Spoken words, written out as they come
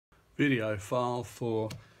video file for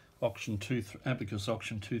auction Abacus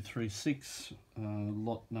auction 236,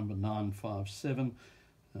 lot number 957,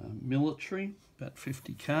 military, about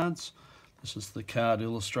 50 cards. This is the card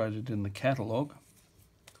illustrated in the catalogue.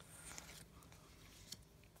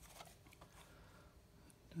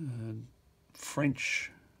 French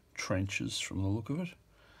trenches from the look of it,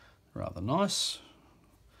 rather nice,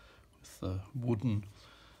 with the wooden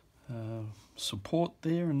support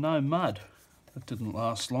there and no mud. That didn't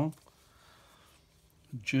last long.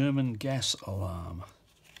 German gas alarm,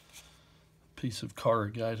 piece of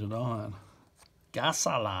corrugated iron. Gas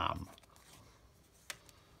alarm.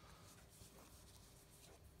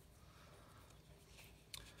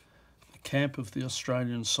 The camp of the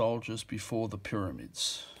Australian soldiers before the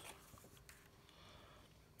pyramids.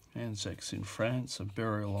 Anzacs in France, a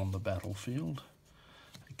burial on the battlefield.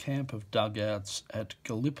 A camp of dugouts at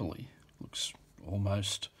Gallipoli. Looks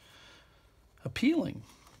almost appealing.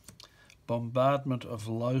 Bombardment of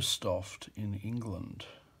Lowestoft in England.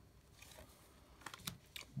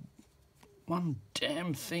 One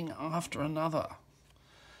damn thing after another.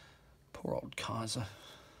 Poor old Kaiser.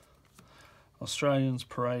 Australians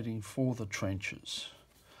parading for the trenches.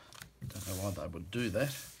 Don't know why they would do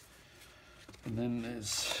that. And then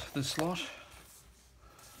there's this lot.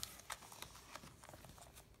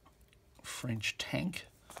 French tank.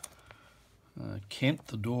 Kent,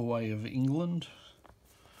 the doorway of England.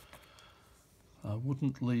 I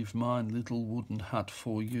wouldn't leave my little wooden hut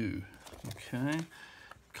for you. Okay.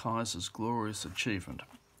 Kaiser's glorious achievement.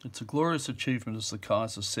 It's a glorious achievement, as the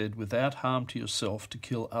Kaiser said, without harm to yourself, to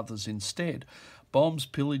kill others instead. Bombs,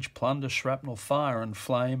 pillage, plunder, shrapnel, fire and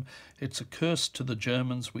flame. It's a curse to the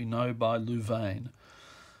Germans we know by Louvain.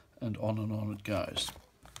 And on it goes.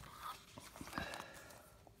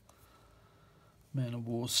 Man of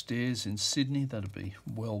War stairs in Sydney. That'd be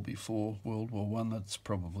well before World War I. That's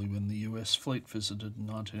probably when the US fleet visited in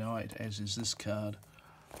 1908, as is this card.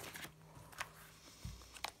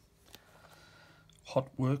 Hot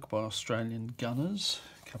work by Australian gunners.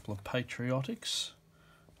 A couple of patriotics.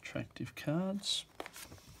 Attractive cards.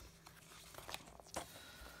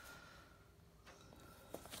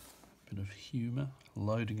 Bit of humour.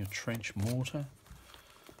 Loading a trench mortar.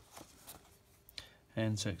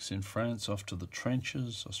 Anzacs in France, off to the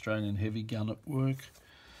trenches. Australian heavy gun at work.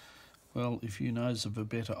 Well, if you knows of a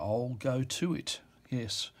better owl, go to it.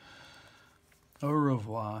 Yes. Au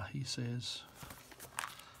revoir, he says.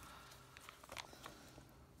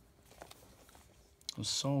 A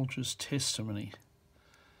soldier's testimony.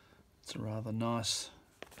 It's a rather nice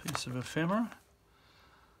piece of ephemera.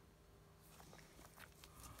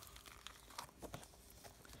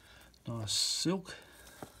 Nice silk.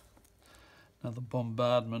 Another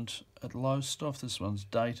bombardment at Lowestoft. This one's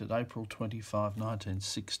dated April 25,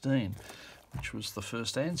 1916, which was the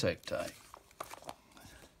first Anzac Day.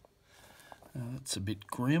 That's a bit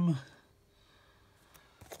grim.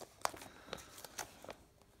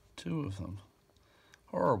 Two of them.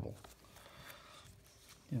 Horrible.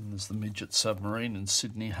 And there's the midget submarine in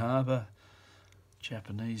Sydney Harbour.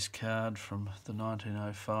 Japanese card from the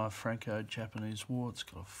 1905 Franco-Japanese War. It's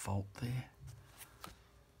got a fault there.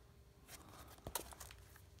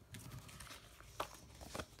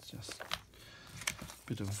 Just a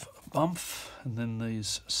bit of bump, and then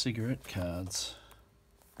these cigarette cards.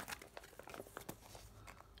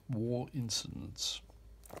 War incidents,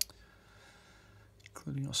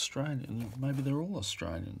 including Australian. Maybe they're all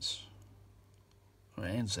Australians, or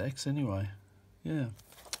Anzacs anyway. Yeah,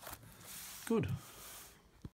 good.